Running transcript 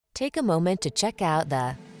Take a moment to check out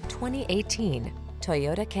the 2018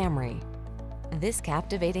 Toyota Camry. This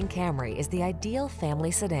captivating Camry is the ideal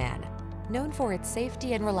family sedan. Known for its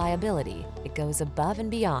safety and reliability, it goes above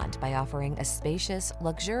and beyond by offering a spacious,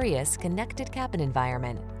 luxurious, connected cabin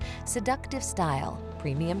environment, seductive style,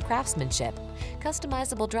 premium craftsmanship,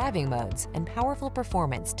 customizable driving modes, and powerful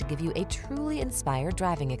performance to give you a truly inspired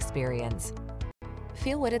driving experience.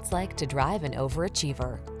 Feel what it's like to drive an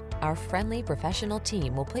overachiever. Our friendly professional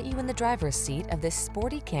team will put you in the driver's seat of this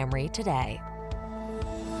sporty Camry today.